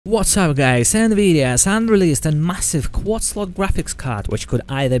What's up guys, NVIDIA's unreleased and massive quad-slot graphics card, which could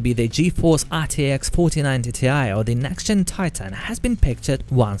either be the GeForce RTX 4090 Ti or the next-gen Titan, has been pictured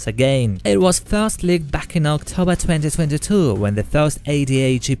once again. It was first leaked back in October 2022 when the first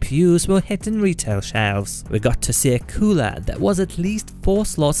ADA GPUs were hitting retail shelves. We got to see a cooler that was at least 4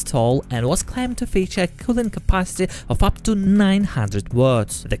 slots tall and was claimed to feature a cooling capacity of up to 900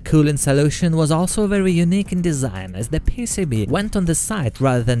 watts. The cooling solution was also very unique in design, as the PCB went on the side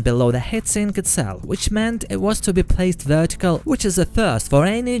rather than below the heatsink itself, which meant it was to be placed vertical, which is a first for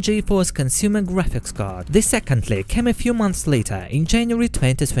any GeForce consumer graphics card. The second leak came a few months later, in January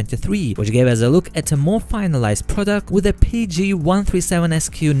 2023, which gave us a look at a more finalized product with a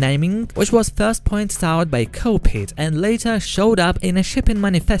PG137SQ naming, which was first pointed out by Copit and later showed up in a shipping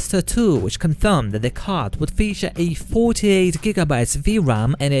manifesto too, which confirmed that the card would feature a 48GB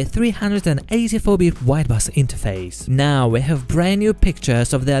VRAM and a 384-bit widebus interface. Now we have brand new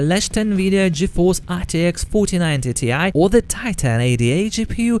pictures of the alleged NVIDIA GeForce RTX 4090 Ti or the Titan ADA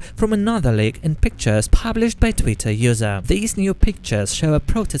GPU from another leak in pictures published by Twitter user. These new pictures show a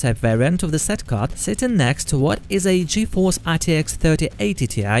prototype variant of the set card sitting next to what is a GeForce RTX 3080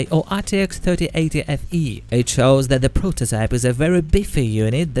 Ti or RTX 3080 Fe. It shows that the prototype is a very beefy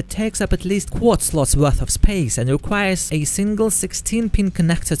unit that takes up at least quad slots worth of space and requires a single 16-pin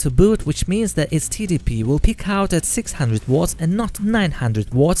connector to boot, which means that its TDP will peak out at 600 watts and not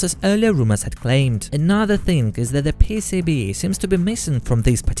 900 watts as earlier rumors had claimed. Another thing is that the PCB seems to be missing from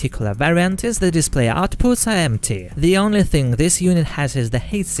this particular variant is the display outputs are empty. The only thing this unit has is the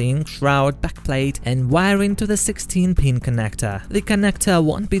heatsink, shroud, backplate and wiring to the 16-pin connector. The connector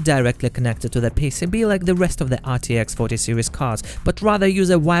won't be directly connected to the PCB like the rest of the RTX 40 series cards, but rather use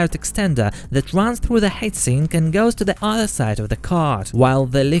a wired extender that runs through the heatsink and goes to the other side of the card. While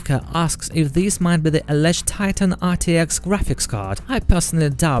the leaker asks if this might be the alleged Titan RTX graphics card, I personally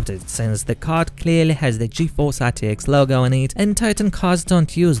doubt it, since the card clearly has the GeForce RTX logo on it and Titan cards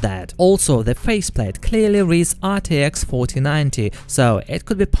don't use that. Also, the faceplate clearly reads RTX 4090, so it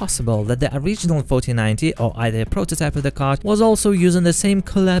could be possible that the original 4090 or either a prototype of the card was also using the same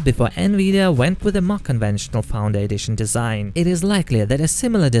cooler before NVIDIA went with a more conventional Founder Edition design. It is likely that a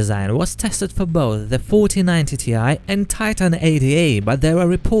similar design was tested for both the 4090 Ti and Titan ADA, but there are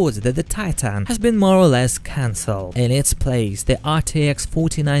reports that the Titan has been more or less cancelled. In its place, the RTX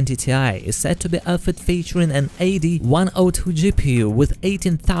 4090 Ti is said to be offered featuring an AD102 GPU with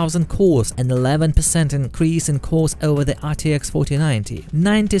 18,000 cores and 11% increase in cores over the RTX 4090,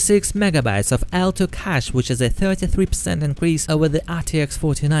 96 MB of L2 cache, which is a 33% increase over the RTX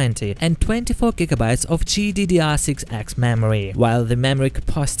 4090, and 24 GB of GDDR6X memory. While the memory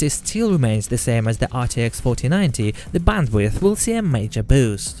capacity still remains the same as the RTX 4090, the bandwidth will see a major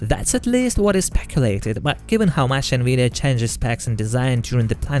boost. That's at least what is speculated, but given how much NVIDIA changes specs and design during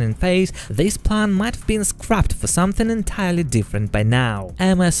the planning phase, this plan might have been scrapped for something entirely different by now.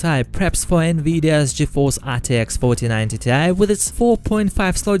 MSI preps for NVIDIA's GeForce RTX 4090 Ti with its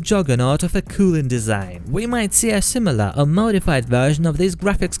 4.5 slot juggernaut of a cooling design. We might see a similar or modified version of this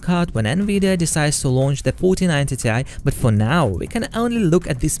graphics card when NVIDIA decides to launch the 4090 Ti, but for now we can only look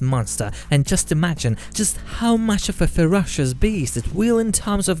at this monster and just imagine just how much of a ferocious beast it will in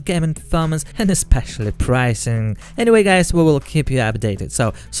terms of gaming performance and especially pricing. Anyway guys, we will keep you updated,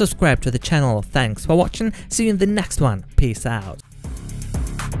 so subscribe to the channel. Thanks for watching, see you in the next one, peace out.